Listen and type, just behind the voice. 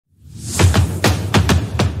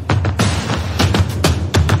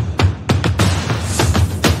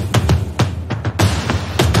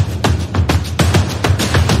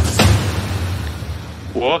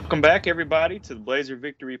Welcome back, everybody, to the Blazer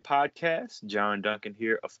Victory Podcast. John Duncan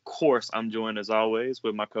here. Of course, I'm joined as always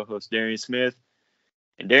with my co-host Darian Smith.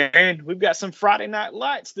 And Darian, we've got some Friday night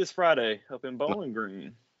lights this Friday up in Bowling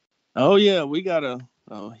Green. Oh yeah, we got a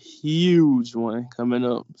huge one coming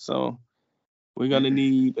up. So we're gonna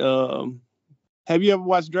need have you ever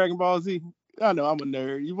watched Dragon Ball Z? I know I'm a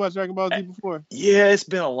nerd. You watched Dragon Ball Z before? Yeah, it's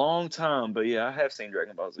been a long time, but yeah, I have seen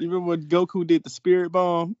Dragon Ball Z. You remember when Goku did the spirit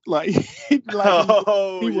bomb? Like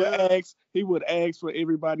Oh, he would yeah. ask for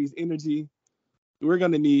everybody's energy. We're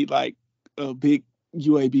gonna need like a big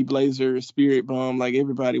UAB Blazer spirit bomb, like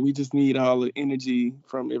everybody. We just need all the energy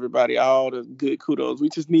from everybody, all the good kudos. We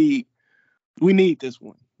need this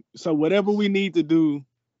one. So whatever we need to do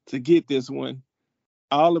to get this one,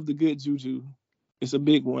 all of the good juju, it's a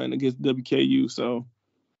big one against WKU. So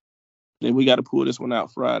then we got to pull this one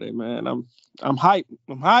out Friday, man. I'm hyped.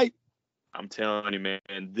 I'm hyped. I'm telling you,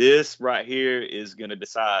 man, this right here is going to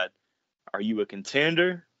decide, are you a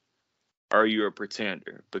contender or are you a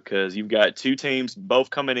pretender? Because you've got two teams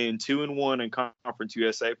both coming in 2-1 in Conference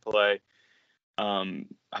USA play.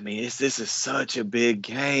 This is such a big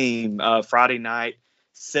game. Friday night,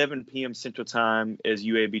 7 p.m. Central Time, as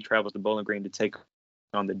UAB travels to Bowling Green to take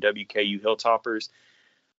on the WKU Hilltoppers.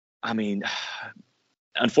 I mean,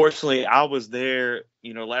 unfortunately, I was there,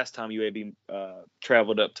 last time UAB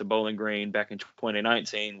traveled up to Bowling Green back in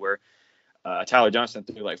 2019, where Tyler Johnson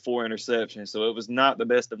threw like 4 interceptions. So it was not the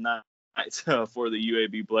best of nights for the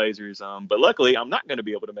UAB Blazers. But luckily, I'm not going to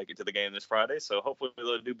be able to make it to the game this Friday. So hopefully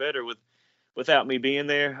they'll do better without me being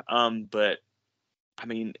there. But I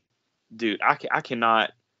mean, dude, I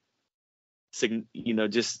cannot,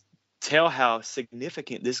 just tell how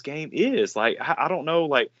significant this game is. Like, I don't know,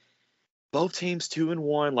 like, both teams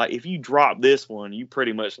 2-1. Like, if you drop this one, you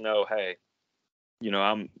pretty much know, hey,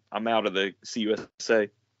 I'm out of the CUSA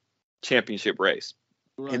championship race.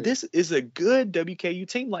 Right. And this is a good WKU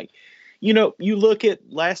team. Like, you look at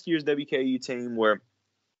last year's WKU team where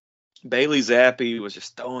Bailey Zappi was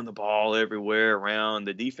just throwing the ball everywhere around.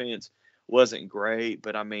 The defense wasn't great,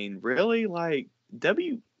 but I mean, really, like,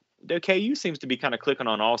 WKU seems to be kind of clicking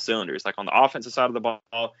on all cylinders. Like, on the offensive side of the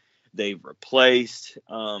ball, they've replaced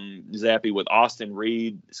Zappi with Austin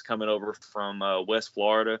Reed. Is coming over from West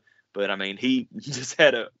Florida. But, I mean, he just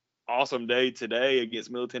had an awesome day today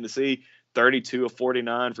against Middle Tennessee, 32 of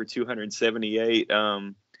 49 for 278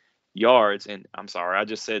 yards. And I'm sorry, I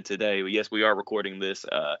just said today. But, yes, we are recording this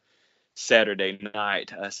Saturday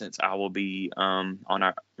night, since I will be on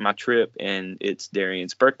my trip, and it's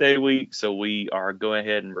Darian's birthday week, so we are going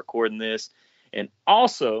ahead and recording this. And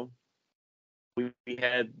also, we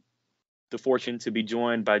had the fortune to be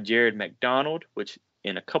joined by Jared MacDonald, which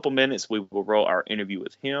in a couple minutes we will roll our interview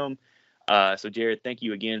with him. So Jared, thank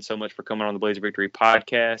you again so much for coming on the Blazer Victory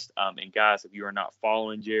Podcast. And guys, if you are not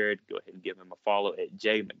following Jared, go ahead and give him a follow at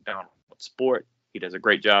J MacDonald Sport. He does a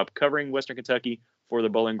great job covering Western Kentucky for the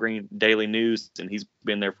Bowling Green Daily News, and he's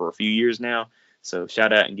been there for a few years now. So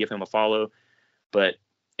shout out and give him a follow. But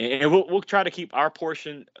we'll try to keep our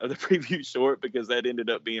portion of the preview short, because that ended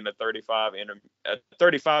up being a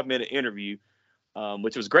 35-minute interview,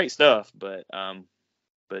 which was great stuff. But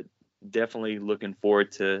definitely looking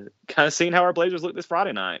forward to kind of seeing how our Blazers look this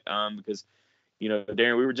Friday night. Because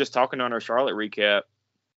Darren, we were just talking on our Charlotte recap.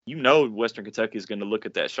 Western Kentucky is going to look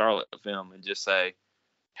at that Charlotte film and just say,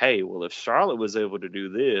 hey, well, if Charlotte was able to do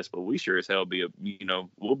this, but we sure as hell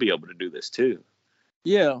we'll be able to do this too.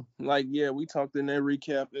 Yeah, we talked in that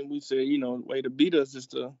recap, and we said, the way to beat us is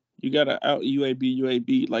you got to out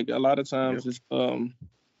UAB. Like, a lot of times it's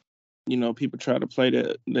people try to play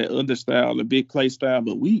that other style, the big play style,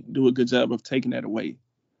 but we do a good job of taking that away.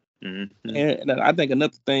 Mm-hmm. And I think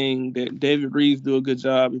another thing that David Reeves do a good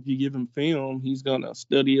job, if you give him film, he's gonna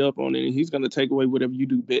study up on it, and he's gonna take away whatever you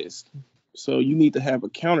do best. So you need to have a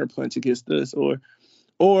counter punch against us, or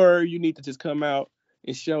you need to just come out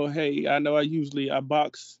and show, hey, I know I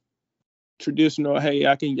box traditional. Hey,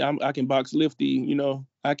 I can box lifty.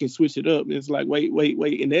 I can switch it up. It's like wait,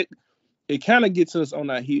 and it kind of gets us on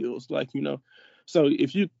our heels, So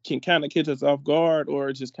if you can kind of catch us off guard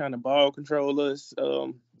or just kind of ball control us,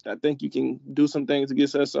 I think you can do some things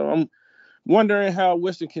against us. So I'm wondering how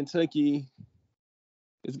Western Kentucky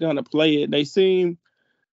is gonna play it. They seem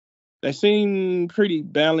pretty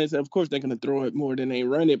balanced. Of course, they're going to throw it more than they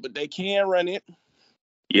run it, but they can run it.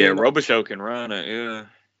 Yeah, Robichaux can run it. Yeah.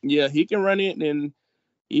 Yeah, he can run it, and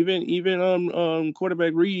even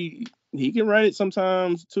quarterback Reed, he can run it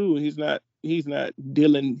sometimes too. He's not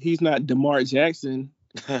Dylan. He's not DeMar Jackson.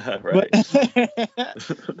 Right. But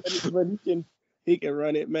he can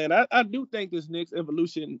run it, man. I do think this next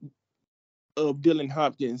evolution of Dylan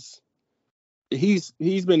Hopkins he's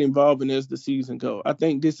been evolving as the season go. I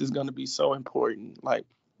think this is going to be so important. Like,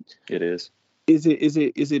 It is.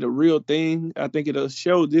 is it a real thing? I think it'll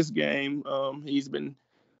show this game. He's been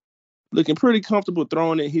looking pretty comfortable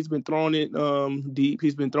throwing it. He's been throwing it deep.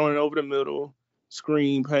 He's been throwing it over the middle,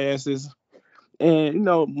 screen passes. And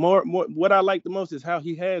more what I like the most is how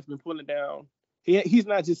he has been pulling down. He's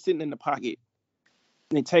not just sitting in the pocket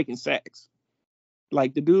and taking sacks.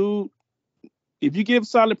 Like, the dude, if you give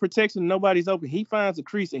solid protection, nobody's open, he finds a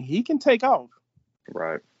crease and he can take off.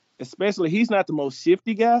 Right. Especially, he's not the most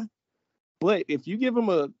shifty guy, but if you give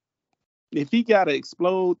him if he got to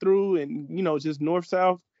explode through and just north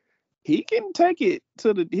south, he can take it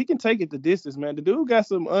the distance, man. The dude got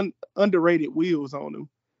some underrated wheels on him.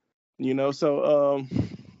 So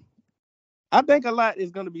I think a lot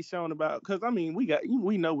is going to be shown about, because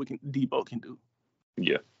we know what Debo can do.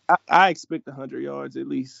 Yeah. I expect 100 yards at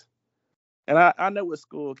least, and I know what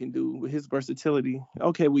Skull can do with his versatility.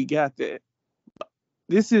 Okay, we got that.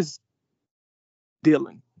 This is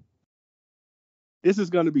Dylan. This is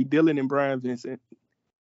going to be Dylan and Brian Vincent,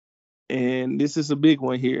 and this is a big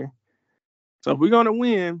one here. So if we're going to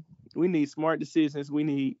win, we need smart decisions. We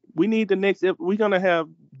need the next. We're going to have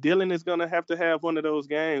Dylan is going to have one of those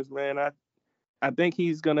games, man. I think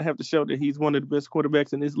he's going to have to show that he's one of the best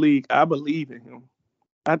quarterbacks in this league. I believe in him.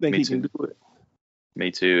 I think he can do it.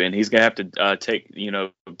 Me too. And he's going to have to take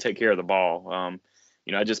care of the ball.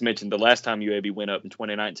 I just mentioned the last time UAB went up in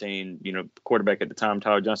 2019, quarterback at the time,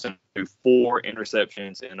 Tyler Johnson, threw 4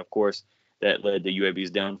 interceptions. And, of course, that led to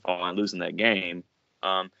UAB's downfall and losing that game.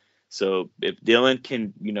 So if Dylan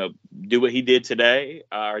can, do what he did today,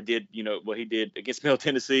 or did, what he did against Middle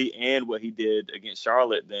Tennessee and what he did against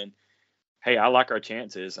Charlotte, then, hey, I like our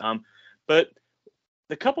chances. But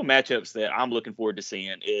the couple matchups that I'm looking forward to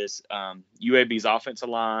seeing is UAB's offensive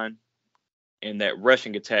line and that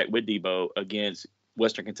rushing attack with Debo against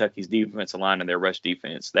Western Kentucky's defensive line and their rush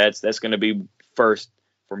defense. That's going to be first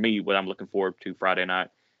for me what I'm looking forward to Friday night.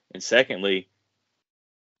 And secondly,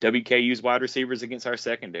 WKU's wide receivers against our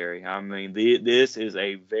secondary. I mean, this is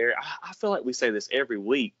I feel like we say this every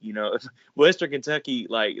week. Western Kentucky,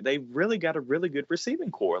 like, they really got a really good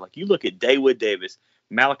receiving core. Like, you look at Daywood Davis,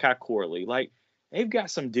 Malachi Corley, like, they've got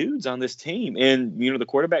some dudes on this team. And, the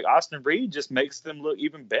quarterback, Austin Reed, just makes them look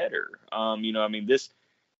even better.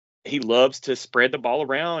 He loves to spread the ball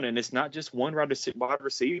around, and it's not just one wide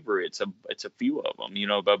receiver. It's a few of them,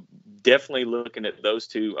 but definitely looking at those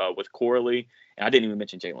two with Corley. And I didn't even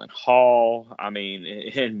mention Jalen Hall.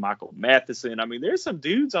 And Michael Matheson. There's some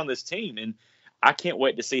dudes on this team, and I can't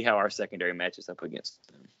wait to see how our secondary matches up against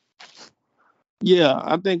them. Yeah,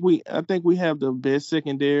 I think we have the best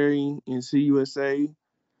secondary in CUSA.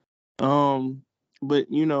 But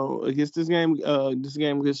against this game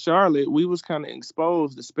against Charlotte, we was kind of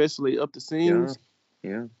exposed, especially up the seams.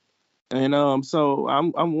 Yeah. And so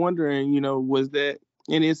I'm wondering, was that,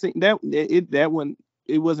 and it's that one,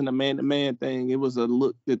 it wasn't a man-to-man thing. It was a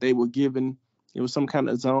look that they were given. It was some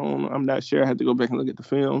kind of zone. I'm not sure. I had to go back and look at the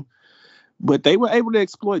film, but they were able to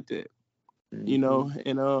exploit that.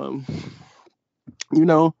 And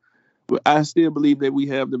I still believe that we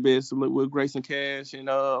have the best with Grayson Cash and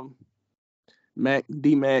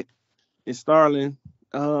D-Mac, and Starling.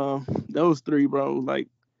 Those three, bro. Like,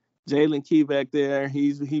 Jalen Key back there,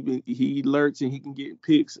 he lurks and he can get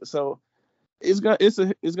picks. So it's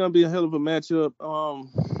gonna be a hell of a matchup.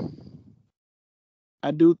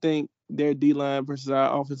 I do think their D-line versus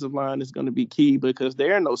our offensive line is gonna be key, because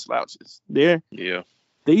there are no slouches.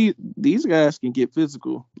 These guys can get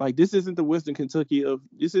physical. Like, this isn't the Western Kentucky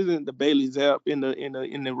this isn't the Bailey Zapp in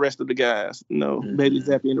the rest of the guys. No, Bailey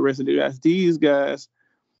Zapp and the rest of the guys. These guys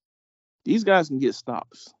can get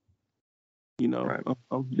stops. Right.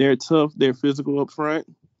 They're tough. They're physical up front.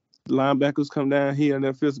 The linebackers come down here and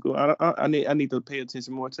they're physical. I need to pay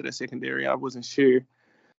attention more to the secondary. I wasn't sure.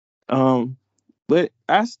 But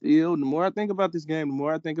the more I think about this game, the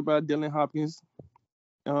more I think about Dylan Hopkins.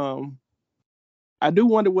 I do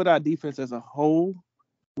wonder what our defense as a whole,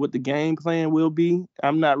 what the game plan will be.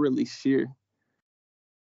 I'm not really sure.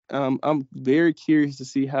 I'm very curious to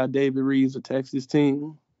see how David Reeves attacks his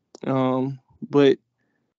team. But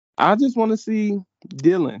I just want to see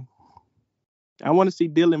Dylan. I want to see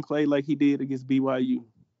Dylan play like he did against BYU.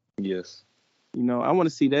 Yes. I want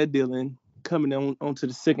to see that Dylan coming onto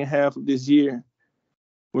the second half of this year.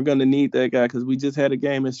 We're going to need that guy, because we just had a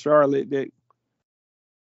game in Charlotte that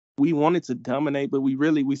we wanted to dominate, but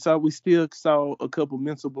we still saw a couple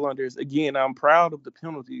mental blunders. Again, I'm proud of the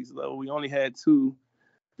penalties, though. We only had 2.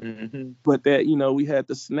 Mm-hmm. But that, we had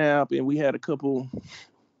the snap and we had a couple,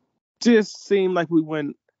 just seemed like we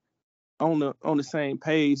weren't on the same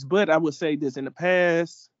page. But I would say this: in the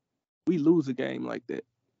past, we lose a game like that.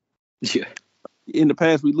 Yeah. In the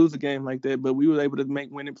past, we lose a game like that, but we were able to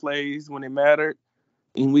make winning plays when it mattered,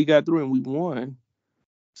 and we got through and we won.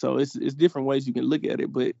 So it's different ways you can look at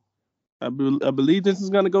it, but I believe this is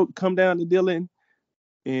going to come down to Dylan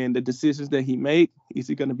and the decisions that he make. Is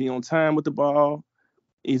he going to be on time with the ball?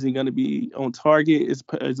 Is he going to be on target? Is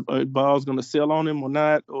ball's going to sell on him or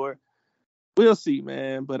not? Or we'll see,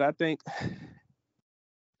 man. But I think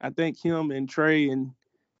him and Trey and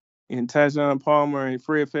Tyjon Palmer and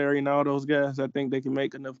Fred Ferry and all those guys, I think they can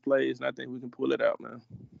make enough plays, and I think we can pull it out, man.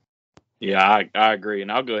 Yeah, I agree.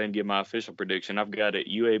 And I'll go ahead and give my official prediction. I've got it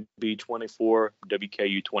UAB 24,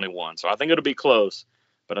 WKU 21. So I think it'll be close,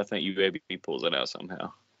 but I think UAB pulls it out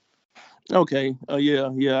somehow. Okay.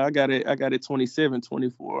 Yeah. I got it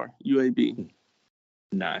 27-24 UAB.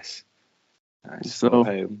 Nice. So well,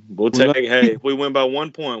 hey, we'll take it. Hey, if we win by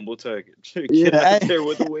 1 point, we'll take it. Get out there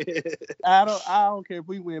with the win. I don't care if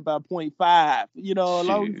we win by 0.5. You know, as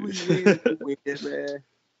long as we win, man.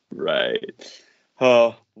 Right.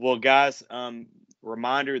 Well, guys,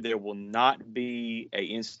 reminder, there will not be a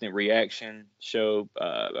instant reaction show,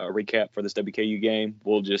 a recap for this WKU game.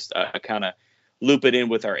 We'll just kind of loop it in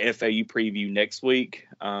with our FAU preview next week.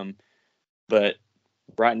 But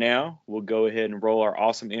right now, we'll go ahead and roll our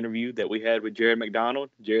awesome interview that we had with Jared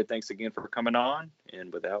MacDonald. Jared, thanks again for coming on.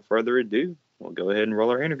 And without further ado, we'll go ahead and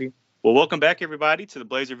roll our interview. Well, welcome back, everybody, to the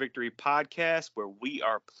Blazer Victory Podcast, where we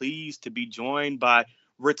are pleased to be joined by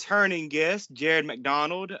returning guest Jared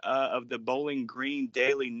MacDonald of the Bowling Green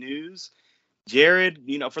Daily News. Jared,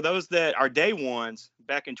 for those that are day ones,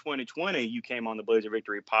 back in 2020, you came on the Blazer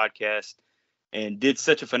Victory Podcast and did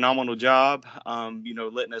such a phenomenal job,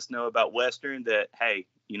 letting us know about Western that, hey,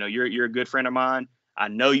 you're a good friend of mine. I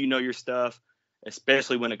know you know your stuff,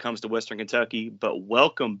 especially when it comes to Western Kentucky. But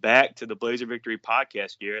welcome back to the Blazer Victory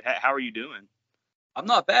Podcast, Jared. How are you doing? I'm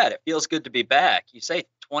not bad. It feels good to be back. You say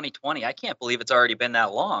 2020. I can't believe it's already been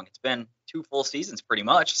that long. It's been 2 full seasons pretty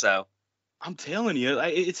much. So I'm telling you,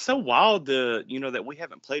 it's so wild that we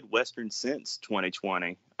haven't played Western since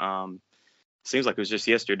 2020. Seems like it was just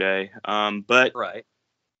yesterday. But right.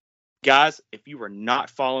 Guys, if you are not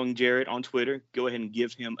following Jared on Twitter, go ahead and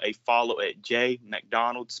give him a follow at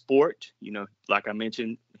 @MacDonaldSport. Like I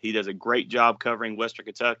mentioned, he does a great job covering Western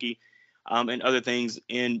Kentucky and other things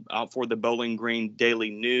for the Bowling Green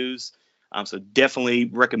Daily News. So definitely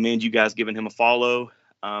recommend you guys giving him a follow.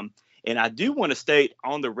 And I do want to state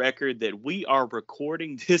on the record that we are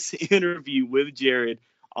recording this interview with Jared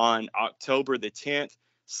on October the 10th.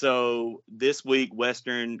 So this week,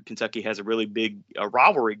 Western Kentucky has a really big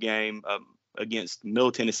rivalry game against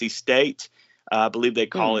Middle Tennessee State. I believe they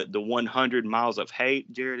call it the 100 Miles of Hate.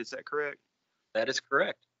 Jared, is that correct? That is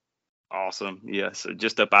correct. Awesome. Yeah, so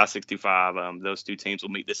just up I-65. Those two teams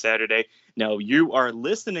will meet this Saturday. Now, you are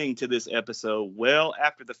listening to this episode well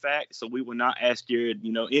after the fact, so we will not ask Jared,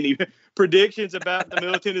 any predictions about the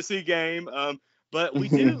Middle Tennessee game. But we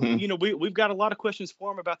do, we've got a lot of questions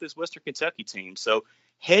for him about this Western Kentucky team. So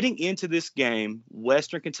heading into this game,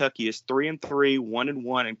 Western Kentucky is 3-3,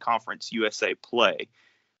 1-1 in Conference USA play.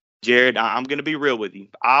 Jared, I'm going to be real with you.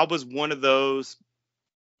 I was one of those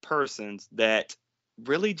persons that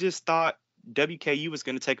really just thought WKU was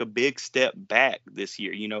going to take a big step back this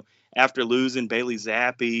year, after losing Bailey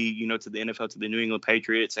Zappi, to the NFL, to the New England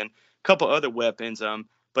Patriots and a couple other weapons.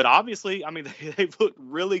 But obviously, they've looked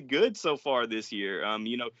really good so far this year,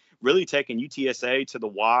 really taking UTSA to the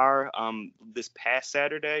wire this past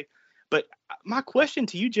Saturday. But my question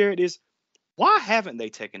to you, Jared, is why haven't they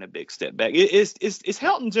taken a big step back? Is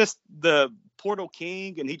Helton just the portal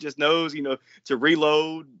king and he just knows, to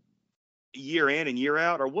reload year in and year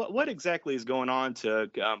out? Or what exactly is going on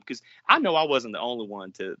because I know I wasn't the only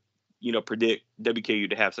one to, predict WKU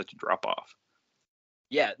to have such a drop off.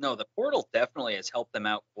 Yeah, no, the portal definitely has helped them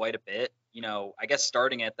out quite a bit. I guess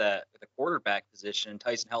starting at the quarterback position,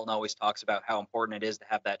 Tyson Helton always talks about how important it is to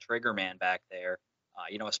have that trigger man back there,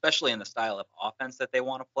 especially in the style of offense that they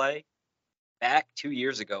want to play. Back 2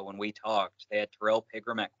 years ago when we talked, they had Terrell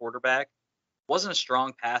Pigram at quarterback. Wasn't a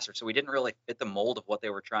strong passer, so he didn't really fit the mold of what they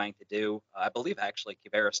were trying to do. I believe actually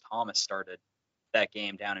Kavaris Thomas started that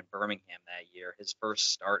game down in Birmingham that year, his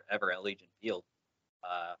first start ever at Legion Field.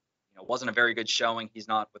 Wasn't a very good showing. He's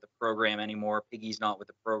not with the program anymore. Piggy's not with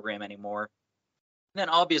the program anymore. And then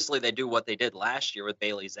obviously they do what they did last year with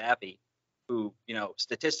Bailey Zappi, who,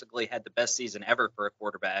 statistically had the best season ever for a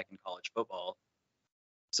quarterback in college football.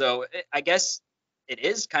 So I guess it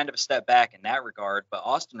is kind of a step back in that regard, but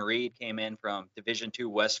Austin Reed came in from Division II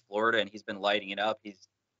West Florida, and he's been lighting it up. He's,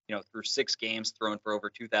 through 6 games, thrown for over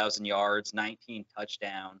 2,000 yards, 19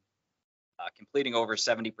 touchdowns. completing over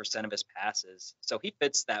 70% of his passes. So he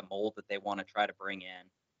fits that mold that they want to try to bring in.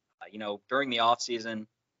 During the offseason,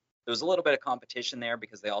 there was a little bit of competition there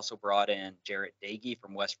because they also brought in Jarrett Dagey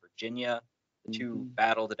from West Virginia. The two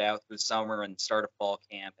battled it out through summer and start of fall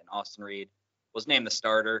camp, and Austin Reed was named the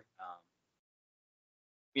starter.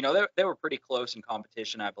 They were pretty close in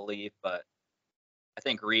competition, I believe, but I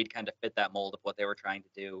think Reed kind of fit that mold of what they were trying to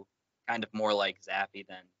do, kind of more like Zappy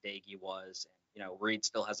than Dagey was. And, Reed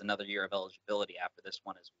still has another year of eligibility after this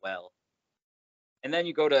one as well. And then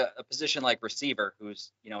you go to a position like receiver,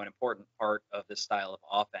 who's, an important part of this style of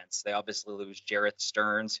offense. They obviously lose Jarrett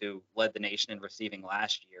Stearns, who led the nation in receiving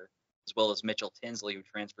last year, as well as Mitchell Tinsley, who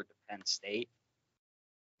transferred to Penn State.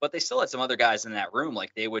 But they still had some other guys in that room,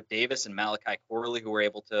 like Dawood Davis and Malachi Corley, who were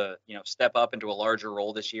able to, step up into a larger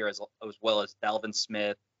role this year, as well as Dalvin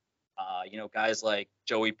Smith. Guys like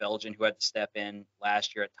Joey Belgian, who had to step in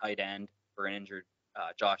last year at tight end for an injured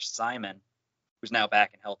Josh Simon, who's now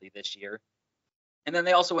back and healthy this year. And then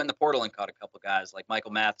they also went in the portal and caught a couple guys like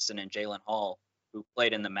Michael Matheson and Jalen Hall, who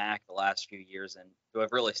played in the MAC the last few years and who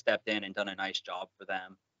have really stepped in and done a nice job for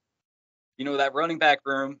them. That running back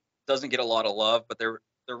room doesn't get a lot of love, but they're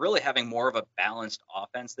really having more of a balanced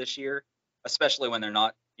offense this year, especially when they're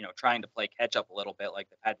not, trying to play catch up a little bit like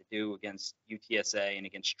they've had to do against UTSA and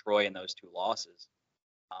against Troy in those two losses.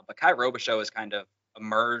 But Kai Robichaux has kind of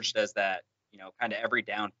emerged as that, kind of every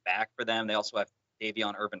down back for them. They also have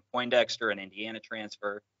Davion Urban Poindexter, an Indiana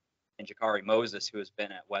transfer, and Jakari Moses, who has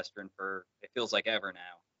been at Western for, it feels like ever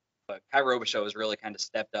now. But Kai Robichaux has really kind of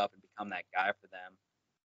stepped up and become that guy for them.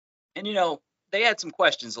 And, they had some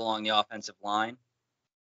questions along the offensive line.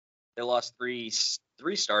 They lost three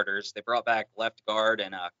starters. They brought back left guard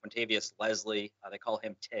and Quintavious Leslie. They call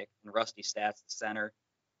him Tick, and Rusty Stats, the center.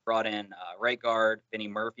 Brought in right guard Vinny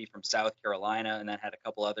Murphy from South Carolina, and then had a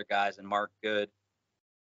couple other guys, and Mark Good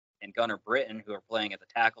and Gunnar Britton, who are playing at the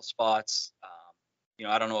tackle spots.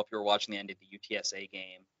 I don't know if you were watching the end of the UTSA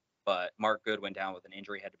game, but Mark Good went down with an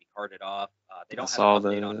injury, had to be carted off. They don't have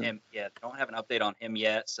an update on him. Yeah, they don't have an update on him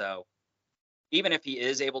yet. So even if he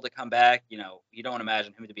is able to come back, you don't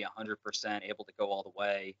imagine him to be 100% able to go all the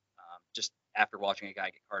way just after watching a guy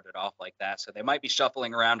get carted off like that. So they might be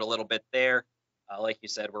shuffling around a little bit there. Like you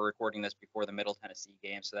said, we're recording this before the Middle Tennessee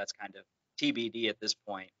game, so that's kind of TBD at this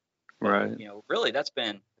point. Right. But, really, that's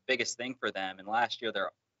been the biggest thing for them. And last year,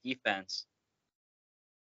 their defense,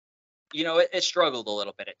 it struggled a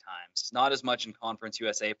little bit at times. Not as much in Conference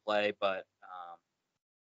USA play, but,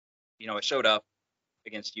 it showed up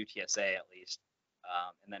against UTSA at least,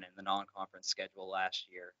 and then in the non-conference schedule last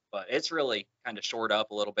year. But it's really kind of shored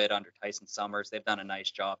up a little bit under Tyson Summers. They've done a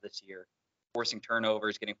nice job this year, forcing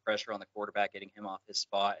turnovers, getting pressure on the quarterback, getting him off his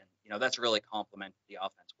spot. And, that's really complemented the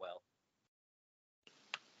offense well.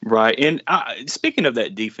 Right. And speaking of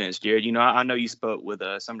that defense, Jared, I know you spoke with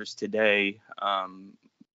Summers today.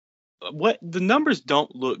 What the numbers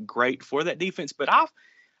don't look great for that defense, but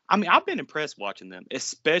I've been impressed watching them,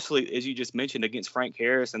 especially as you just mentioned against Frank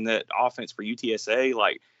Harris and that offense for UTSA,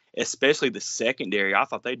 like especially the secondary. I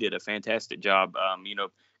thought they did a fantastic job,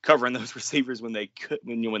 covering those receivers when they could,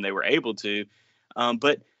 when they were able to.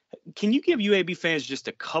 But can you give UAB fans just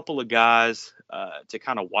a couple of guys to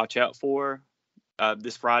kind of watch out for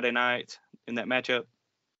this Friday night in that matchup?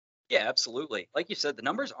 Yeah, absolutely. Like you said, the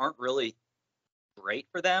numbers aren't really great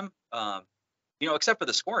for them. Except for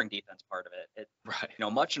the scoring defense part of it.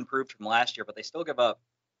 Right. Much improved from last year, but they still give up,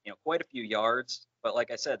 quite a few yards. But like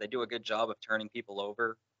I said, they do a good job of turning people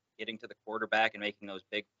over, getting to the quarterback and making those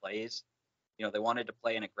big plays. They wanted to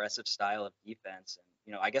play an aggressive style of defense.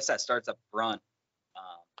 And, I guess that starts up front.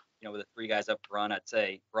 With the three guys up front, I'd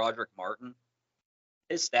say Broderick Martin.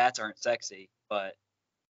 His stats aren't sexy, but,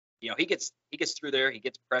 he gets through there. He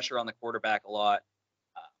gets pressure on the quarterback a lot.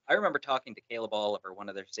 I remember talking to Caleb Oliver, one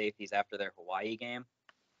of their safeties, after their Hawaii game,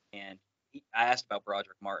 and I asked about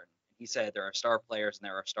Broderick Martin. He said there are star players and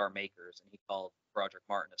there are star makers, and he called Broderick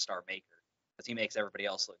Martin a star maker because he makes everybody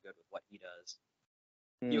else look good with what he does.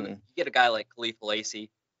 You get a guy like Khalif Lacey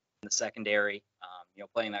in the secondary,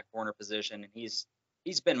 playing that corner position, and he's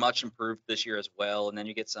been much improved this year as well. And then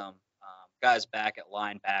you get some guys back at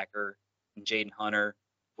linebacker, and Jaden Hunter,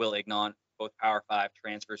 Will Ignont, both Power 5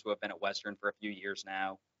 transfers who have been at Western for a few years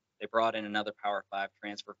now. They brought in another Power 5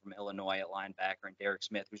 transfer from Illinois at linebacker, and Derek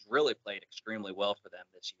Smith, who's really played extremely well for them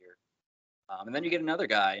this year. And then you get another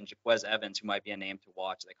guy in Jaquez Evans, who might be a name to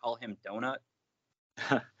watch. They call him Donut.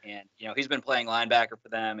 And, he's been playing linebacker for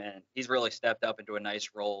them, and he's really stepped up into a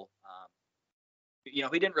nice role. He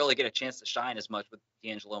didn't really get a chance to shine as much with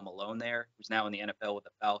D'Angelo Malone there, who's now in the NFL with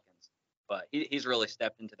the Falcons. But he's really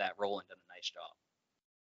stepped into that role and done a nice job.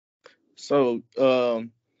 So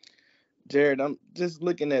Jared, I'm just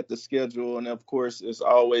looking at the schedule, and of course, it's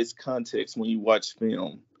always context when you watch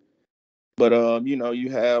film. But you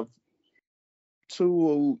have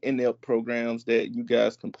two inept programs that you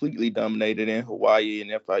guys completely dominated in Hawaii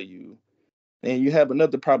and FIU. And you have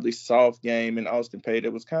another probably soft game in Austin Pay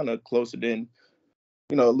that was kind of closer than,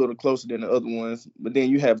 a little closer than the other ones. But then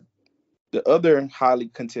you have the other highly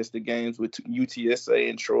contested games with UTSA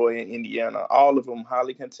and Troy and Indiana, all of them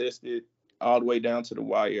highly contested, all the way down to the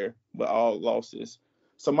wire, but all losses.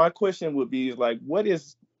 So my question would be like, what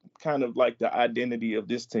is kind of like the identity of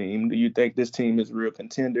this team? Do you think this team is real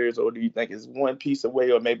contenders, or do you think it's one piece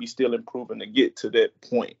away, or maybe still improving to get to that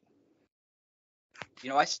point?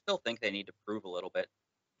 I still think they need to prove a little bit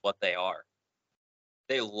what they are.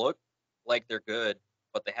 They look like they're good,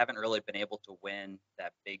 but they haven't really been able to win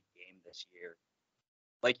that big game this year.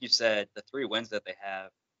 Like you said, the 3 wins that they have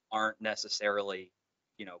aren't necessarily,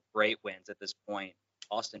 great wins at this point.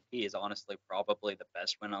 Austin Peay is honestly probably the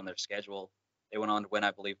best win on their schedule. They went on to win,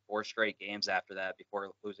 I believe, 4 straight games after that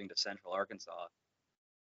before losing to Central Arkansas.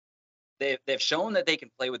 They've shown that they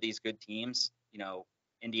can play with these good teams.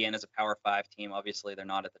 Indiana's a Power 5 team. Obviously, they're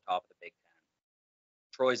not at the top of the Big Ten.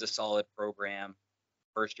 Troy's a solid program.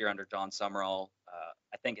 First year under John Summerall.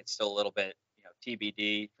 I think it's still a little bit,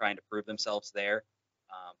 TBD, trying to prove themselves there.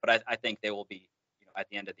 But I think they will be, at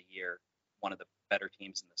the end of the year, one of the better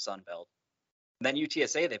teams in the Sun Belt. And then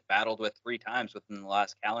UTSA, they've battled with 3 times within the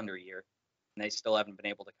last calendar year, and they still haven't been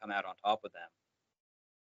able to come out on top with them.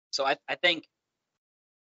 So I think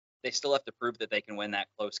they still have to prove that they can win that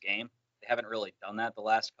close game. They haven't really done that the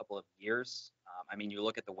last couple of years. You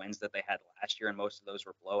look at the wins that they had last year, and most of those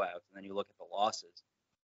were blowouts. And then you look at the losses.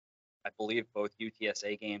 I believe both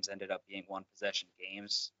UTSA games ended up being 1-possession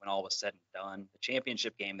games when all was said and done. The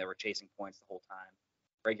championship game, they were chasing points the whole time.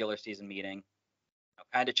 Regular season meeting,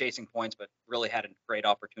 kind of chasing points, but really had a great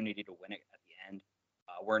opportunity to win it at the end.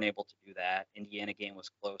 Weren't able to do that. Indiana game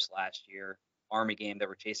was close last year. Army game, they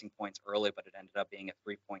were chasing points early, but it ended up being a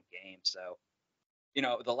 3-point game. So,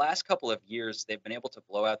 the last couple of years, they've been able to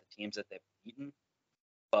blow out the teams that they've beaten,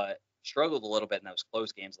 but struggled a little bit in those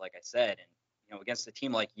close games, like I said. And, against a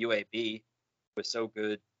team like UAB, who was so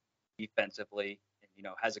good defensively and,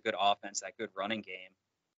 has a good offense, that good running game,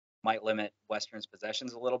 might limit Western's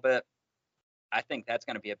possessions a little bit. I think that's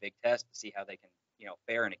going to be a big test to see how they can,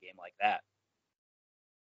 fare in a game like that.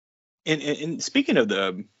 And speaking of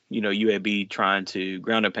the, UAB trying to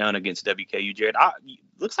ground and pound against WKU, Jared,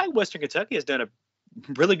 looks like Western Kentucky has done a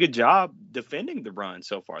really good job defending the run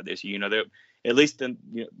so far this year. They're at least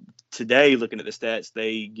today, looking at the stats,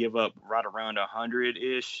 they give up right around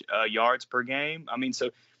 100-ish yards per game. So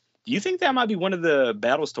do you think that might be one of the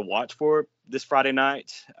battles to watch for this Friday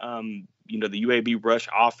night? The UAB rush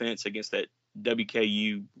offense against that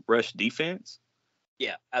WKU rush defense?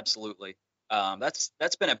 Yeah, absolutely. That's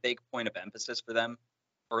been a big point of emphasis for them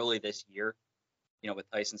early this year. With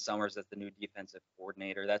Tyson Summers as the new defensive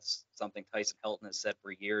coordinator, that's something Tyson Helton has said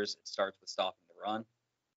for years. It starts with stopping the run.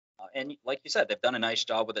 And like you said, they've done a nice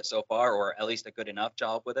job with it so far, or at least a good enough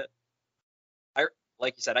job with it.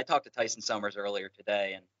 Like you said, I talked to Tyson Summers earlier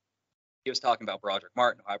today, and he was talking about Broderick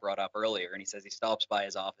Martin, who I brought up earlier, and he says he stops by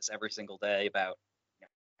his office every single day about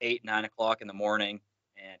 8, 9 o'clock in the morning,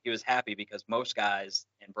 and he was happy because most guys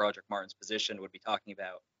in Broderick Martin's position would be talking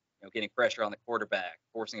about getting pressure on the quarterback,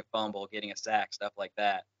 forcing a fumble, getting a sack, stuff like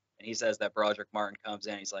that. And he says that Broderick Martin comes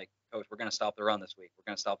in, he's like, Coach, we're going to stop the run this week. We're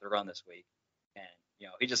going to stop the run this week. And,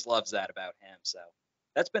 he just loves that about him. So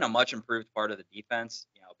that's been a much improved part of the defense,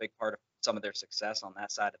 a big part of some of their success on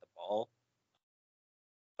that side of the ball.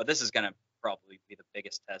 But this is going to probably be the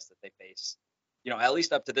biggest test that they face, at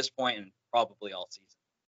least up to this point and probably all season.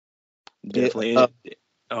 Definitely.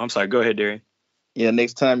 I'm sorry. Go ahead, Darian. Yeah,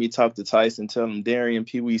 next time you talk to Tyson, tell him Darian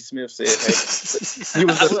Pee Wee Smith said, hey, he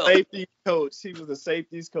was a safety coach. He was a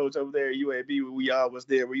safeties coach over there at UAB when we all was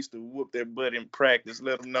there. We used to whoop their butt in practice,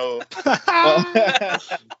 let them know.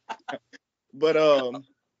 But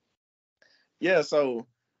yeah. So,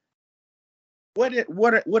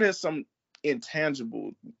 what are some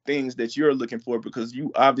intangible things that you're looking for? Because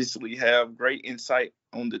you obviously have great insight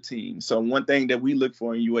on the team. So one thing that we look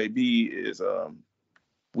for in UAB is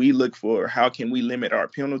we look for how can we limit our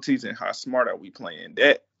penalties and how smart are we playing.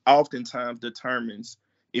 That oftentimes determines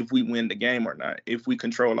if we win the game or not, if we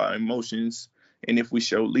control our emotions and if we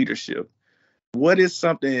show leadership. What is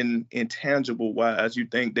something intangible wise you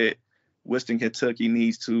think that Western Kentucky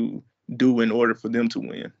needs to do in order for them to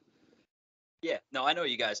win? Yeah, no, I know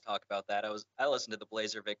you guys talk about that. I listened to the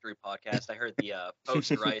Blazer Victory podcast. I heard the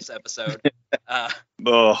post Rice episode.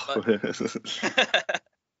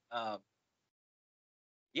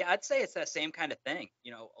 Yeah, I'd say it's that same kind of thing.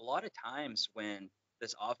 A lot of times when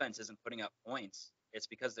this offense isn't putting up points, it's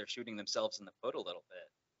because they're shooting themselves in the foot a little bit.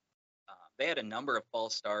 They had a number of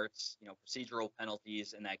false starts, procedural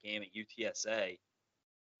penalties in that game at UTSA.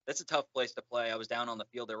 That's a tough place to play. I was down on the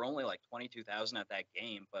field. There were only like 22,000 at that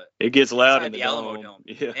game, but It gets loud in inside the the Alamo dome. Dome,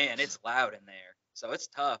 Yeah. man, it's loud in there. So it's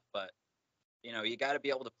tough, but you got to be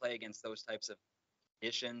able to play against those types of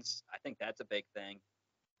conditions. I think that's a big thing.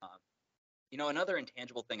 Um, another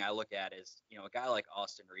intangible thing I look at is, a guy like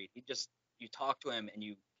Austin Reed. You talk to him and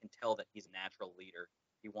you can tell that he's a natural leader.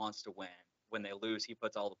 He wants to win. When they lose, he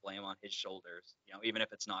puts all the blame on his shoulders, even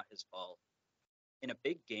if it's not his fault. In a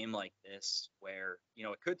big game like this, where,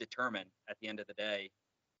 it could determine at the end of the day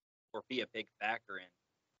or be a big factor in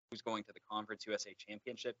who's going to the Conference USA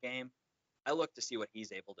Championship game, I look to see what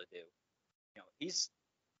he's able to do. He's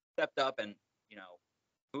stepped up and,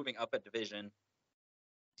 moving up a division.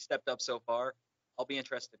 He stepped up so far. I'll be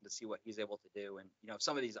interested to see what he's able to do, and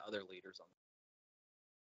some of these other leaders on.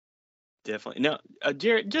 Definitely. Now,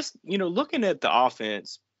 Jared, just looking at the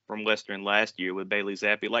offense from Western last year with Bailey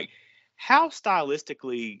Zappi, like how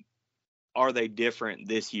stylistically are they different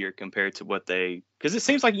this year compared to what they? Because it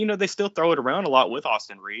seems like they still throw it around a lot with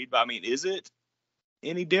Austin Reed, but I mean, is it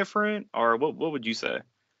any different, or what would you say?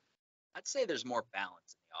 I'd say there's more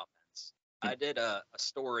balance in the offense. I did a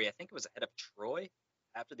story, I think it was ahead of Troy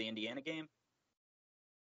after the Indiana game.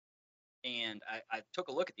 And I took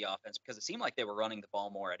a look at the offense because it seemed like they were running the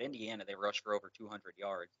ball more. At Indiana, they rushed for over 200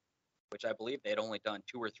 yards, which I believe they had only done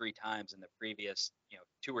 2 or 3 times in the previous,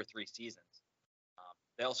 2 or 3 seasons.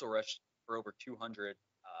 They also rushed for over 200,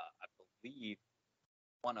 I believe,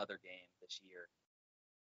 one other game this year.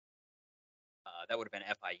 That would have been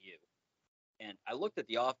FIU. And I looked at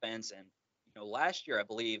the offense, and last year I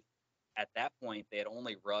believe at that point they had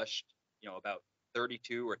only rushed about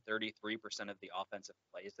 32 or 33% of the offensive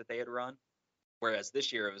plays that they had run, whereas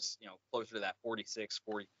this year it was closer to that 46,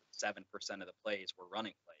 47% of the plays were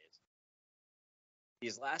running plays.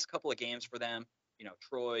 These last couple of games for them,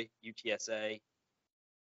 Troy, UTSA,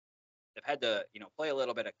 they've had to play a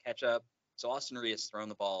little bit of catch up. So Austin Reed has thrown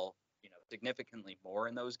the ball significantly more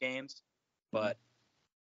in those games, but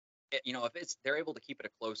if they're able to keep it a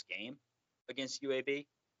close game against UAB,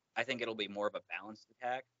 I think it'll be more of a balanced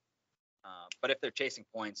attack. But if they're chasing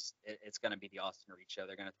points, it's going to be the Austin Reed show.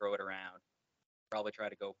 They're going to throw it around, probably try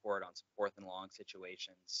to go for it on some 4th and long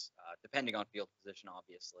situations, depending on field position,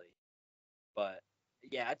 obviously. But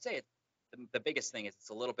yeah, I'd say the biggest thing is it's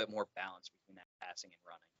a little bit more balance between that passing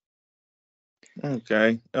and running.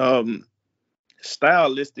 Okay.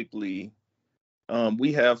 Stylistically,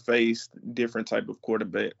 we have faced different type of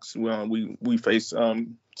quarterbacks. Well, we faced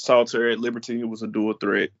Salter at Liberty, who was a dual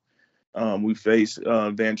threat. We faced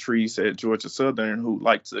Van Treese at Georgia Southern, who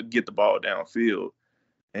liked to get the ball downfield.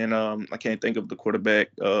 And I can't think of the quarterback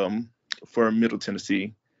for Middle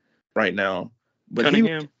Tennessee right now. But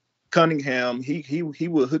Cunningham, he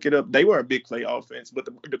would hook it up. They were a big play offense, but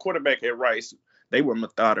the quarterback at Rice, they were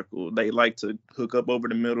methodical. They like to hook up over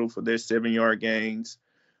the middle for their 7-yard gains.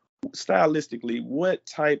 Stylistically, what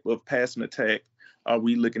type of passing attack are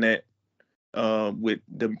we looking at with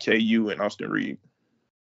WKU and Austin Reed?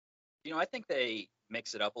 I think they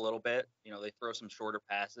mix it up a little bit. They throw some shorter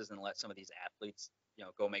passes and let some of these athletes,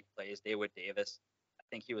 go make plays. David Davis, I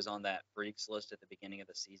think he was on that freaks list at the beginning of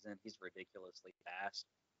the season. He's ridiculously fast.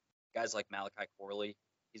 Guys like Malachi Corley,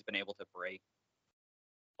 he's been able to break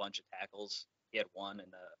a bunch of tackles. He had one in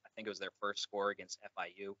I think it was their first score against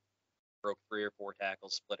FIU. Broke 3 or 4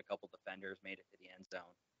 tackles, split a couple defenders, made it to the end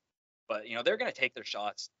zone. But they're going to take their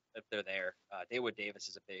shots if they're there. David Davis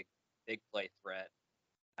is a big play threat.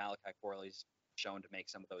 Malachi Corley's shown to make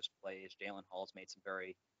some of those plays. Jalen Hall's made some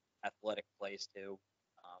very athletic plays too.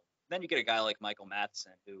 Then you get a guy like Michael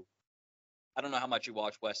Matheson, who I don't know how much you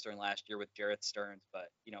watched Western last year with Jarrett Stearns, but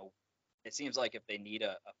it seems like if they need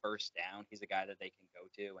a first down, he's a guy that they can go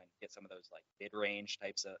to and get some of those like mid-range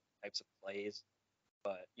types of plays.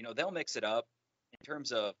 But they'll mix it up. In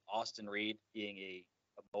terms of Austin Reed being a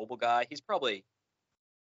mobile guy, he's probably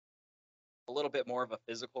a little bit more of a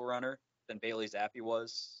physical runner than Bailey Zappi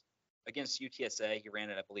was. Against UTSA, he ran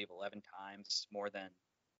it, I believe, 11 times, more than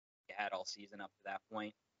he had all season up to that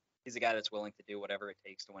point. He's a guy that's willing to do whatever it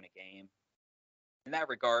takes to win a game. In that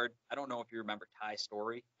regard, I don't know if you remember Ty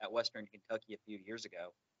Story at Western Kentucky a few years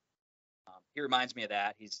ago. He reminds me of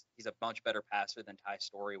that. He's a much better passer than Ty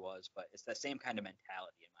Story was, but it's that same kind of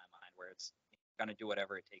mentality in my mind where it's going to do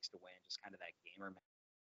whatever it takes to win, just kind of that gamer mentality.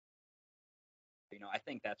 I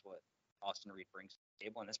think that's what Austin Reed brings to the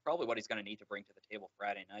table, and that's probably what he's going to need to bring to the table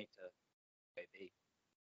Friday night to UAB.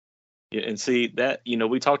 Yeah, and see that,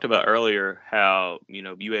 we talked about earlier how,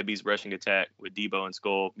 UAB's rushing attack with Debo and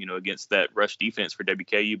Skull, against that rush defense for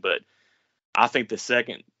WKU. But I think the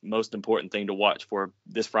second most important thing to watch for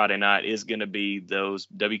this Friday night is going to be those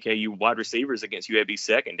WKU wide receivers against UAB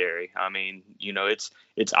secondary. I mean,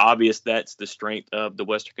 it's obvious that's the strength of the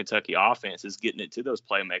Western Kentucky offense, is getting it to those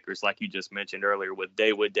playmakers, like you just mentioned earlier with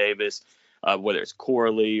Dawood Davis, whether it's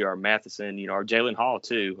Corley or Matheson, or Jalen Hall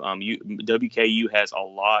too. WKU has a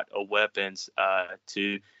lot of weapons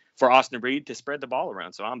for Austin Reed to spread the ball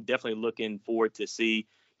around. So I'm definitely looking forward to see,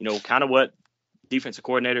 kind of what defensive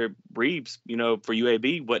coordinator Reeves, for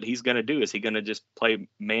UAB, what he's going to do. Is he going to just play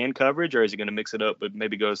man coverage, or is he going to mix it up but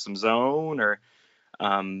maybe go some zone? Or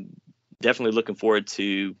definitely looking forward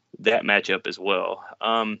to that matchup as well.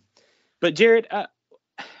 But Jared,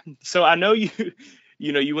 so I know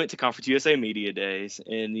you went to Conference USA Media Days,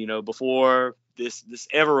 and before this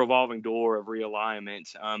ever revolving door of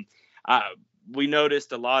realignment, we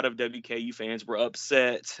noticed a lot of WKU fans were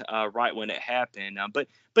upset right when it happened.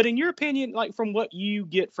 But in your opinion, like from what you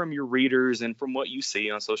get from your readers and from what you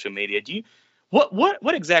see on social media,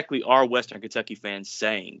 what exactly are Western Kentucky fans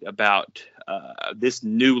saying about this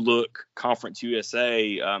new look Conference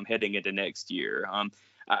USA heading into next year?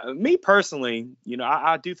 Me personally,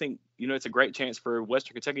 I do think it's a great chance for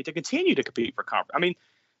Western Kentucky to continue to compete for conference. I mean,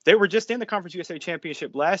 they were just in the Conference USA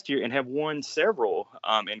Championship last year and have won several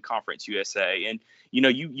in Conference USA. And,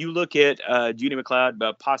 you look at Judy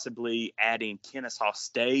McLeod possibly adding Kennesaw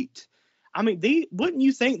State. I mean, wouldn't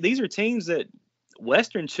you think these are teams that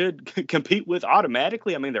Western should compete with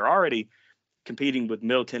automatically? I mean, they're already competing with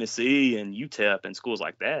Middle Tennessee and UTEP and schools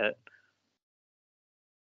like that.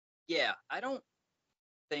 Yeah, I don't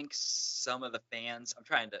think some of the fans, I'm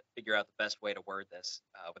trying to figure out the best way to word this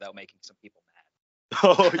without making some people mad.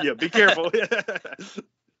 Oh, yeah, be careful.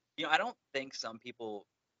 I don't think some people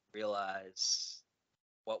realize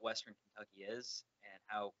what Western Kentucky is and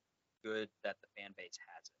how good that the fan base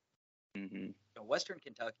has it. Mm-hmm. Western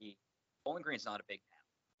Kentucky, Bowling Green's not a big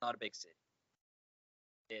town, not a big city.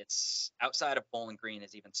 It's outside of Bowling Green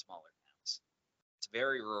is even smaller towns. It's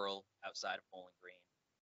very rural outside of Bowling Green.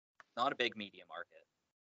 Not a big media market.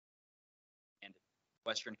 And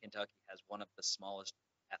Western Kentucky has one of the smallest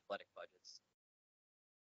athletic budgets.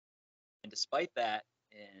 And despite that,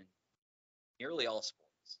 in nearly all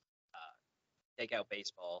sports, take out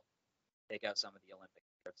baseball, take out some of the Olympic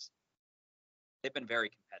trips, they've been very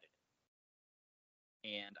competitive.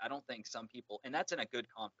 And I don't think some people, and that's in a good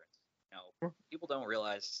conference. People don't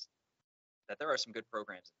realize that there are some good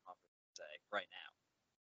programs in Conference USA right now.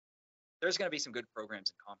 There's going to be some good programs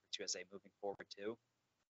in Conference USA moving forward too.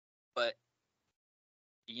 But,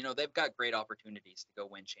 they've got great opportunities to go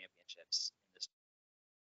win championships in this.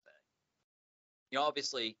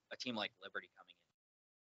 Obviously, a team like Liberty coming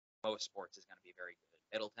in most sports is going to be very good.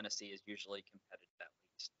 Middle Tennessee is usually competitive at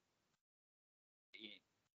least.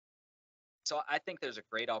 So I think there's a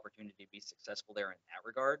great opportunity to be successful there in that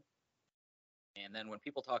regard. And then when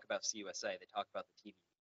people talk about CUSA, they talk about the TV,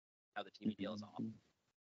 how the TV deal is off.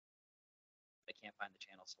 They can't find the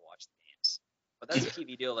channels to watch the games. But that's a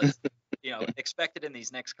TV deal that's, expected in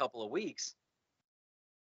these next couple of weeks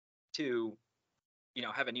to,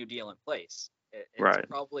 have a new deal in place. It's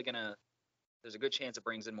probably going to, there's a good chance it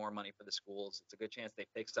brings in more money for the schools. It's a good chance they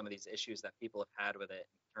fix some of these issues that people have had with it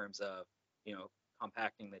in terms of,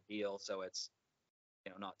 compacting the deal so it's,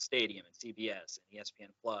 not Stadium and CBS and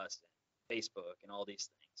ESPN Plus and Facebook and all these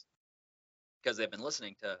things. Because they've been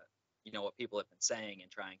listening to, what people have been saying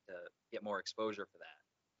and trying to get more exposure for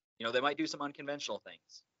that. They might do some unconventional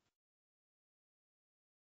things.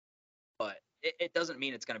 But it doesn't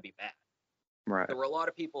mean it's going to be bad. Right. There were a lot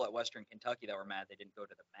of people at Western Kentucky that were mad they didn't go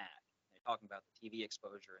to the MAC. They're talking about the TV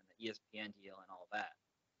exposure and the ESPN deal and all that.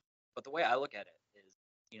 But the way I look at it is,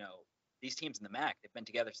 these teams in the MAC, they've been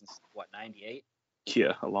together since, 98?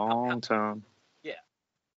 Yeah, a long time. Yeah.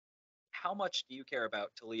 How much do you care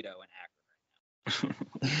about Toledo and Akron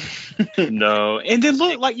right now? No. And then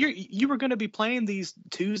look, like you were going to be playing these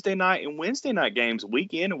Tuesday night and Wednesday night games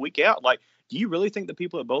week in and week out. Like, do you really think the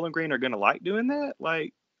people at Bowling Green are going to like doing that?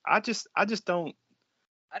 Like, I just don't.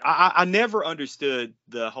 I never understood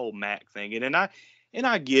the whole MAC thing, and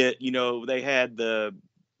I get, they had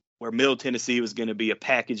where Middle Tennessee was going to be a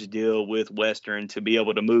package deal with Western to be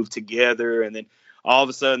able to move together, and then all of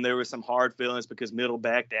a sudden there was some hard feelings because Middle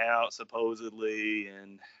backed out supposedly,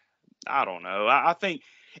 and I don't know. I think,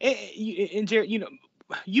 and Jared,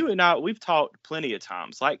 you and I, we've talked plenty of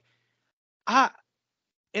times. Like,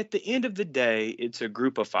 at the end of the day, it's a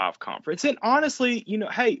group of 5 conference. And honestly,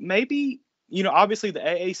 hey, maybe, obviously the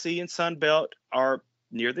AAC and Sun Belt are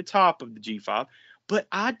near the top of the G5, But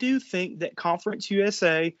I do think that Conference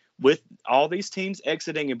USA, with all these teams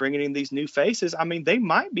exiting and bringing in these new faces, I mean, they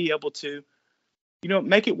might be able to,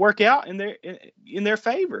 make it work out in their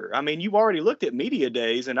favor. I mean, you've already looked at media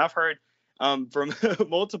days, and I've heard from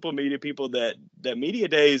multiple media people that media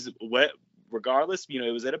days, regardless,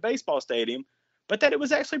 it was at a baseball stadium, but that it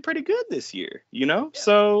was actually pretty good this year. Yeah.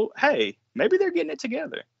 So hey, maybe they're getting it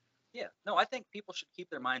together. Yeah. No, I think people should keep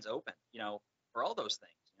their minds open, for all those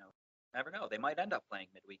things. Never know. They might end up playing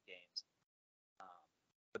midweek games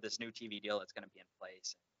with this new TV deal that's going to be in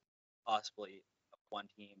place, and possibly one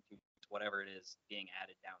team, two teams, whatever it is, being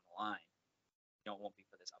added down the line. It won't be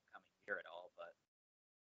for this upcoming year at all. But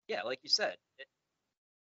yeah, like you said,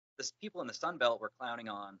 the people in the Sun Belt were clowning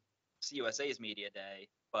on CUSA's media day,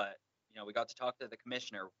 but we got to talk to the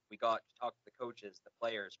commissioner, we got to talk to the coaches, the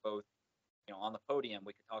players, both on the podium.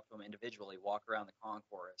 We could talk to them individually, walk around the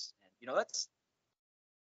concourse, and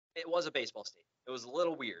it was a baseball stadium. It was a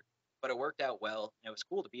little weird, but it worked out well. And it was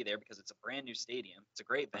cool to be there because it's a brand new stadium. It's a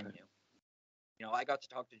great venue. I got to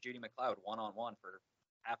talk to Judy McLeod one-on-one for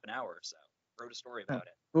half an hour or so. Wrote a story about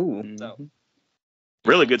it. Ooh. So,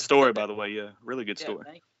 really good story, by the way. Yeah, really good story.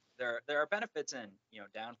 Thank you. There are benefits and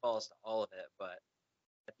downfalls to all of it, but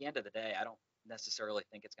at the end of the day, I don't necessarily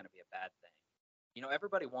think it's going to be a bad thing.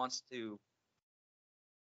 Everybody wants to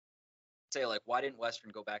say, like, why didn't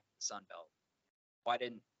Western go back to the Sun Belt? Why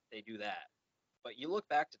didn't they do that? But you look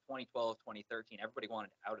back to 2012, 2013, everybody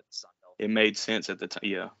wanted out of the Sun Belt. It made sense at the time.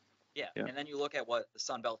 Yeah. Yeah. And then you look at what the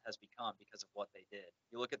Sun Belt has become because of what they did.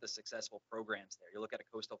 You look at the successful programs there. You look at a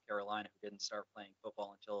Coastal Carolina who didn't start playing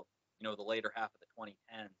football until the later half of the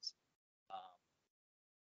 2010s.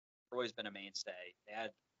 Troy's been a mainstay.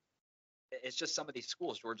 It's just some of these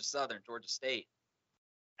schools, Georgia Southern, Georgia State,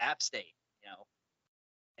 App State.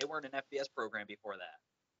 They weren't an FBS program before that.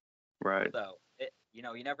 Right. So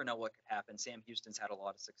you never know what could happen. Sam Houston's had a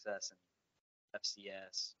lot of success in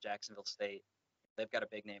FCS. Jacksonville State, they've got a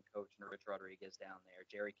big name coach in Rich Rodriguez down there.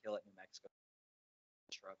 Jerry Kill at New Mexico,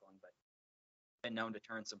 struggling, but been known to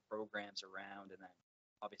turn some programs around. And then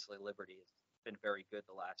obviously Liberty has been very good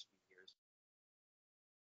the last few years.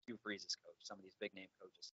 Hugh Freeze's coach, some of these big name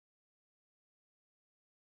coaches.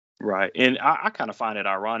 Right. And I kind of find it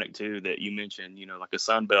ironic too that you mentioned, like a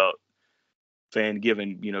Sun Belt fan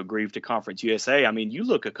giving, grief to Conference USA. I mean, you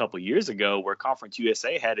look a couple years ago where Conference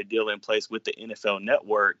USA had a deal in place with the NFL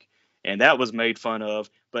Network, and that was made fun of.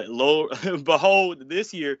 But lo behold,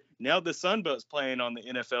 this year, now the Sun Belt's playing on the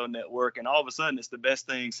NFL Network, and all of a sudden it's the best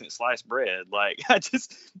thing since sliced bread. Like, I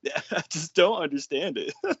just don't understand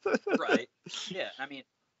it. Right. Yeah. I mean,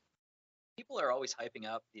 people are always hyping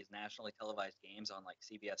up these nationally televised games on like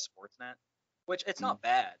CBS Sportsnet, which it's not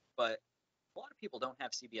bad, but a lot of people don't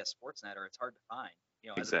have CBS Sportsnet, or it's hard to find,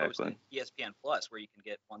 as opposed to ESPN Plus, where you can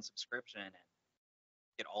get one subscription and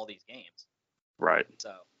get all these games. Right.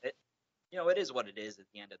 So it is what it is at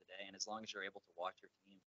the end of the day, and as long as you're able to watch your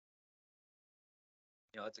team,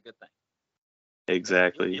 it's a good thing.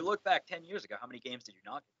 Exactly. You look back 10 years ago, how many games did you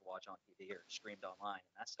not get to watch on TV or streamed online?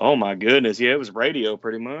 And that's oh my goodness, yeah, it was radio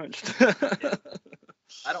pretty much. Yeah.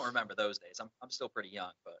 I don't remember those days. I'm still pretty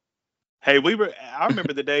young, but hey, I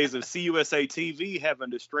remember the days of CUSA TV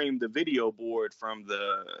having to stream the video board from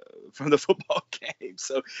the football game.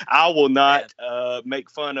 So I will not make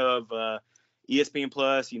fun of ESPN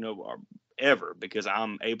Plus, or ever, because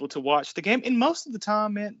I'm able to watch the game. And most of the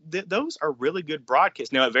time, man, those are really good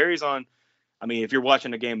broadcasts. Now it varies on. I mean, if you're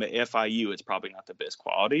watching a game at FIU, it's probably not the best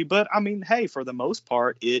quality, but I mean, hey, for the most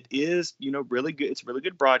part, it is, really good. It's really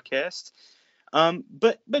good broadcast.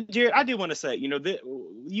 But Jared, I do want to say, the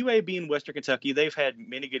UAB in Western Kentucky, they've had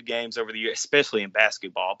many good games over the years, especially in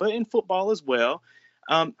basketball, but in football as well.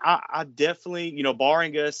 I definitely,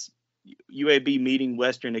 barring us UAB meeting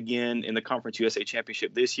Western again in the Conference USA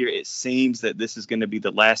Championship this year, it seems that this is going to be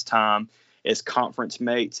the last time as conference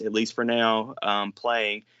mates, at least for now,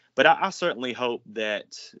 playing. But I certainly hope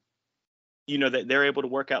that, that they're able to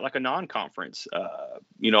work out like a non-conference,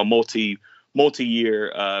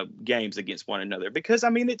 multi-year games against one another, because I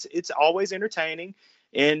mean it's always entertaining,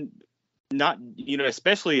 and not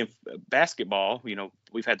especially in basketball.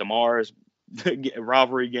 We've had the Mars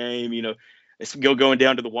rivalry game. It's going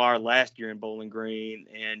down to the wire last year in Bowling Green,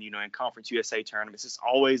 and in Conference USA tournaments, it's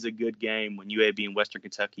always a good game when UAB and Western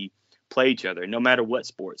Kentucky play each other, no matter what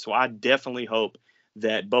sport. So I definitely hope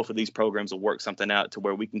that both of these programs will work something out to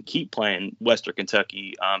where we can keep playing Western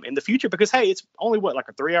Kentucky in the future, because hey, it's only like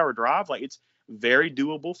a 3-hour drive. Like, it's very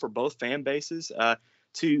doable for both fan bases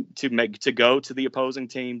to go to the opposing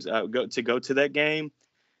teams, go to that game.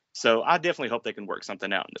 So I definitely hope they can work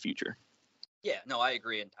something out in the future. Yeah, no, I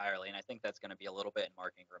agree entirely, and I think that's going to be a little bit in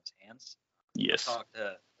Mark Ingram's hands. Yes. I talked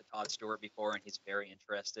to Todd Stewart before, and he's very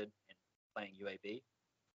interested in playing UAB.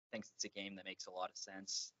 Thinks it's a game that makes a lot of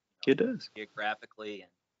sense. It does. Geographically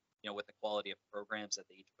and, with the quality of programs that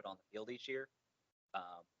they each put on the field each year.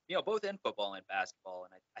 Both in football and basketball.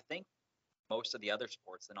 And I think most of the other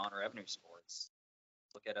sports, the non-revenue sports,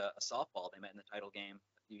 look at a softball. They met in the title game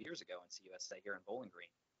a few years ago in CUSA here in Bowling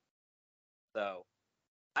Green. So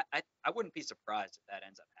I wouldn't be surprised if that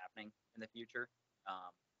ends up happening in the future.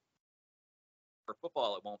 For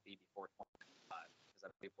football, it won't be before 2025 because I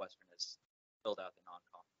believe Western has filled out the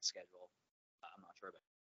non-conference schedule. I'm not sure about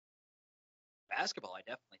basketball. I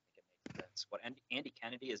definitely think it makes sense. What Andy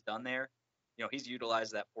Kennedy has done there, he's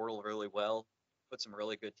utilized that portal really well, put some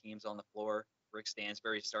really good teams on the floor. Rick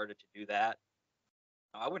Stansbury started to do that.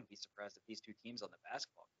 I wouldn't be surprised if these two teams on the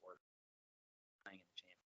basketball court are playing in the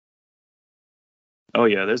championship. Oh,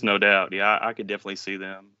 yeah, there's no doubt. Yeah, I could definitely see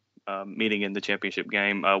them meeting in the championship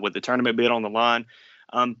game with the tournament bid on the line.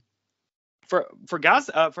 For guys,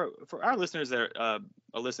 for our listeners that are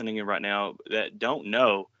listening in right now that don't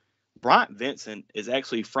know, Bryant Vincent is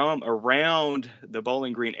actually from around the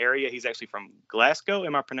Bowling Green area. He's actually from Glasgow.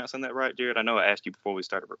 Am I pronouncing that right, Jared? I know I asked you before we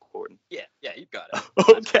started recording. Yeah, you've got it.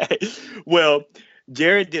 Okay. Well,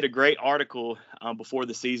 Jared did a great article before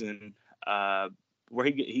the season where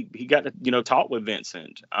he got to talk with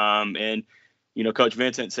Vincent, and Coach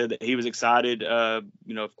Vincent said that he was excited,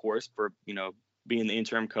 of course, for being the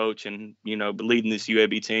interim coach and leading this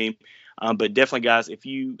UAB team. But definitely, guys, if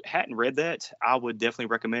you hadn't read that, I would definitely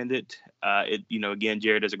recommend it. Again,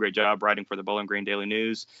 Jared does a great job writing for the Bowling Green Daily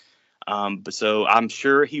News. But so I'm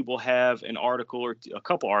sure he will have an article or a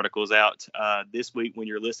couple articles out this week when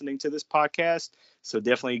you're listening to this podcast. So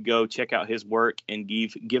definitely go check out his work and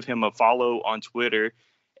give him a follow on Twitter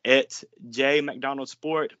at MacDonald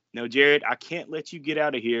Sport. Now, Jared, I can't let you get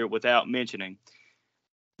out of here without mentioning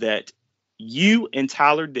that you and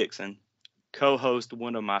Tyler Dixon co-host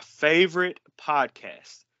one of my favorite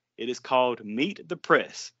podcasts. It is called Meet the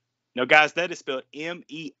Press. Now, guys, that is spelled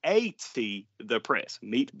MEAT, the press,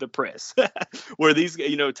 Meet the Press, where these,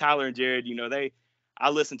 Tyler and Jared, I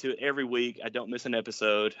listen to it every week. I don't miss an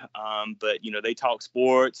episode. But, they talk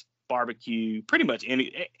sports, barbecue, pretty much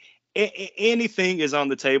anything is on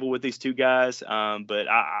the table with these two guys. But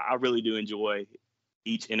I really do enjoy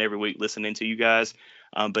each and every week listening to you guys.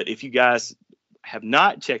 But if you guys have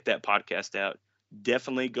not checked that podcast out,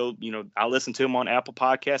 definitely go, I listen to them on Apple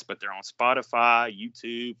Podcasts, but they're on Spotify,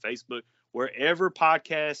 YouTube, Facebook, wherever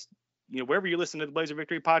podcasts, wherever you listen to the Blazer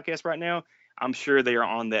Victory podcast right now, I'm sure they are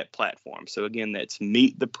on that platform. So again, that's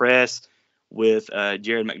Meet the Press with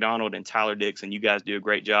Jared MacDonald and Tyler Dixon. You guys do a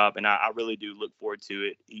great job, and I really do look forward to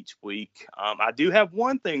it each week. I do have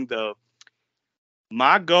one thing, though.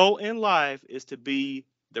 My goal in life is to be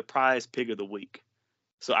the prize pig of the week.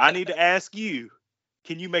 So I need to ask you,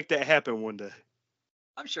 can you make that happen one day?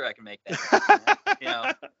 I'm sure I can make that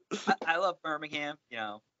happen. I love Birmingham.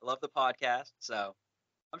 I love the podcast, so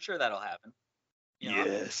I'm sure that'll happen.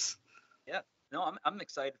 Yes. I'm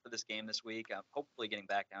excited for this game this week. I'm hopefully getting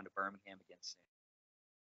back down to Birmingham again soon.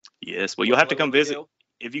 Yes. Well, you'll have to come visit.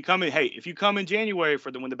 If you come in January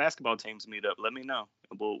for when the basketball teams meet up, let me know.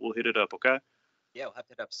 We'll hit it up, okay? Yeah, we'll have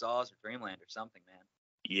to hit up Saws or Dreamland or something, man.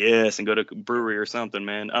 Yes, and go to a brewery or something,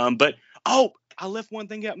 man. But I left one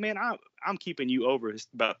thing out, man. I'm keeping you over. It's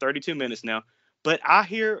about 32 minutes now. But I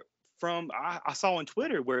hear I saw on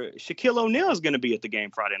Twitter where Shaquille O'Neal is going to be at the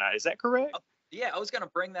game Friday night. Is that correct? Yeah, I was going to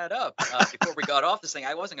bring that up before we got off this thing.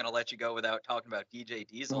 I wasn't going to let you go without talking about DJ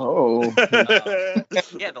Diesel. Oh.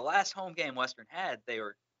 Yeah, the last home game Western had,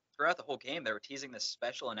 throughout the whole game, they were teasing this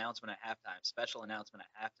special announcement at halftime.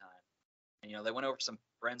 And, they went over some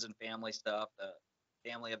friends and family stuff, the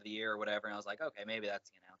family of the year or whatever. And I was like, okay, maybe that's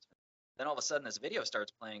the announcement. Then all of a sudden this video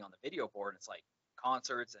starts playing on the video board. And it's like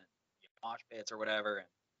concerts and mosh pits or whatever. And,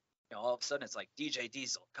 all of a sudden it's like DJ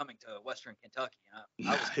Diesel coming to Western Kentucky. And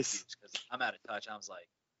I was confused because I'm out of touch. I was like,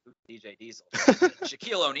 who's DJ Diesel?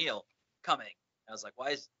 Shaquille O'Neal coming. And I was like,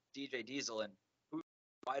 why is DJ Diesel and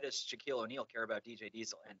why does Shaquille O'Neal care about DJ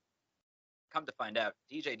Diesel? And come to find out,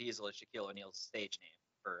 DJ Diesel is Shaquille O'Neal's stage name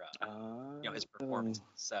for his performances.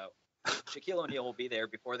 So Shaquille O'Neal will be there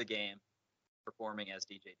before the game performing as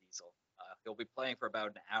DJ Diesel. He'll be playing for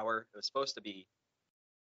about an hour. It was supposed to be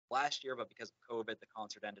last year, but because of COVID, the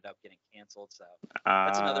concert ended up getting canceled. So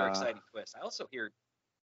that's another exciting twist. I also hear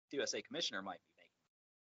USA Commissioner might be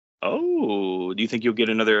making. Oh, do you think you'll get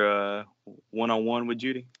another one-on-one with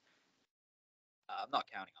Judy? I'm not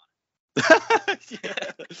counting on it.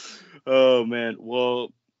 Yeah. Oh, man. Well,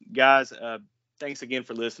 guys, thanks again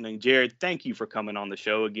for listening. Jared, thank you for coming on the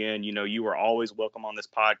show again. You are always welcome on this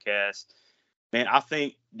podcast. Man, I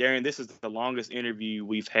think, Darren, this is the longest interview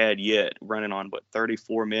we've had yet, running on,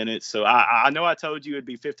 34 minutes. So I know I told you it'd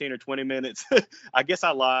be 15 or 20 minutes. I guess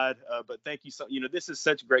I lied, but thank you. So, this is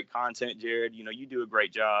such great content, Jared. You do a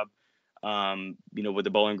great job, with the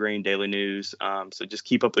Bowling Green Daily News. So just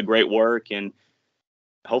keep up the great work, and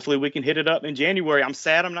hopefully we can hit it up in January. I'm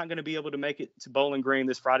sad I'm not going to be able to make it to Bowling Green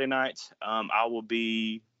this Friday night. I will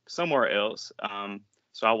be somewhere else.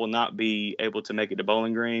 So I will not be able to make it to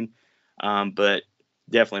Bowling Green. But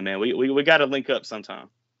definitely, man, we got to link up sometime.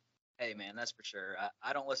 Hey, man, that's for sure.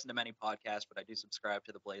 I don't listen to many podcasts, but I do subscribe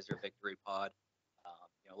to the Blazer Victory Pod.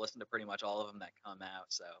 Listen to pretty much all of them that come out.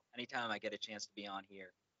 So anytime I get a chance to be on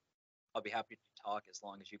here, I'll be happy to talk as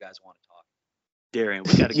long as you guys want to talk. Darren,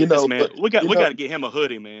 we got to get this man. We got to get him a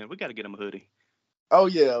hoodie, man. We got to get him a hoodie. Oh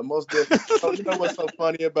yeah, most definitely. You know what's so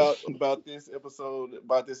funny about this episode,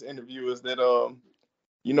 about this interview, is that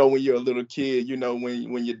when you're a little kid,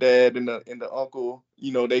 when your dad and the uncle,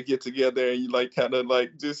 they get together and you like kind of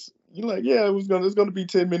like just you like, yeah, it's gonna be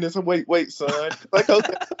 10 minutes. Wait, son. Like,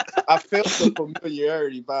 okay. I felt the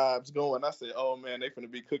familiarity vibes going. I said, oh man, they finna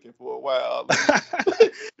be cooking for a while.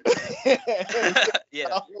 Yeah,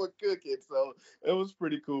 I was cooking, so it was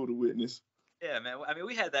pretty cool to witness. Yeah, man. I mean,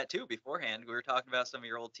 we had that too beforehand. We were talking about some of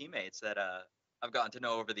your old teammates that I've gotten to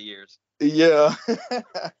know over the years. Yeah,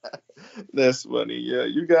 that's funny. Yeah,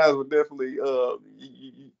 you guys were definitely.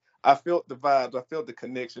 I felt the vibes. I felt the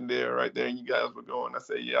connection there, right there. And you guys were going. I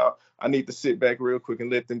said, yeah, I need to sit back real quick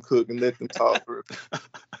and let them cook and let them talk.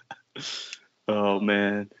 Oh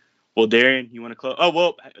man. Well, Darren, you want to close? Oh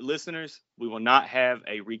well, listeners, we will not have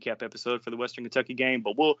a recap episode for the Western Kentucky game,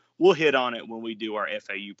 but we'll hit on it when we do our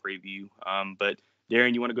FAU preview. But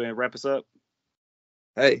Darren, you want to go ahead and wrap us up?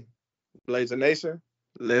 Hey, Blazer Nation,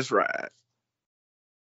 let's ride.